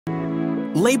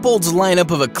Leybold's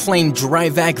lineup of acclaimed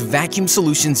DRYVAC vacuum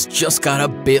solutions just got a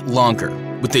bit longer,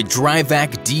 with the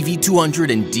DRYVAC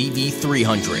DV200 and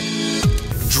DV300.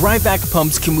 DRYVAC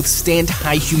pumps can withstand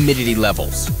high humidity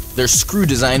levels. Their screw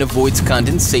design avoids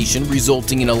condensation,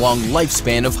 resulting in a long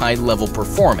lifespan of high-level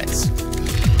performance.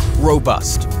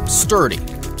 Robust, sturdy,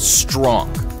 strong.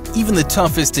 Even the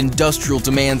toughest industrial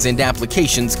demands and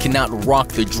applications cannot rock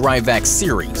the DRYVAC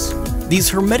Series. These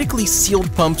hermetically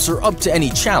sealed pumps are up to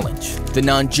any challenge. The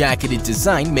non-jacketed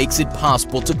design makes it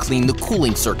possible to clean the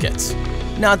cooling circuits.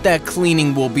 Not that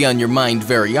cleaning will be on your mind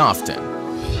very often,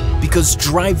 because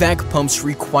DRYVAC pumps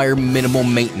require minimal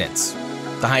maintenance.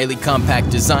 The highly compact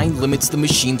design limits the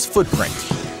machine's footprint.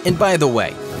 And by the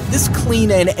way, this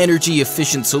clean and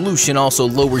energy-efficient solution also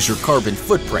lowers your carbon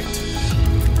footprint.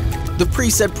 The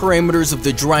preset parameters of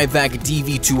the DRYVAC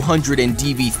DV200 and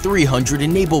DV300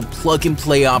 enable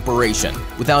plug-and-play operation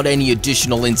without any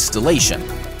additional installation.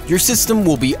 Your system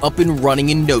will be up and running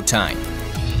in no time.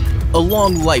 A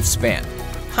long lifespan,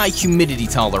 high humidity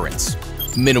tolerance,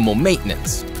 minimal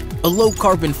maintenance, a low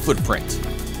carbon footprint,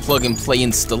 plug-and-play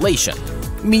installation.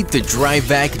 Meet the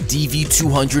DRYVAC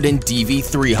DV200 and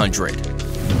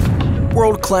DV300.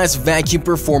 World-class vacuum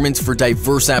performance for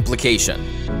diverse application.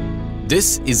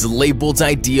 This is Leybold's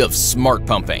idea of smart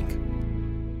pumping.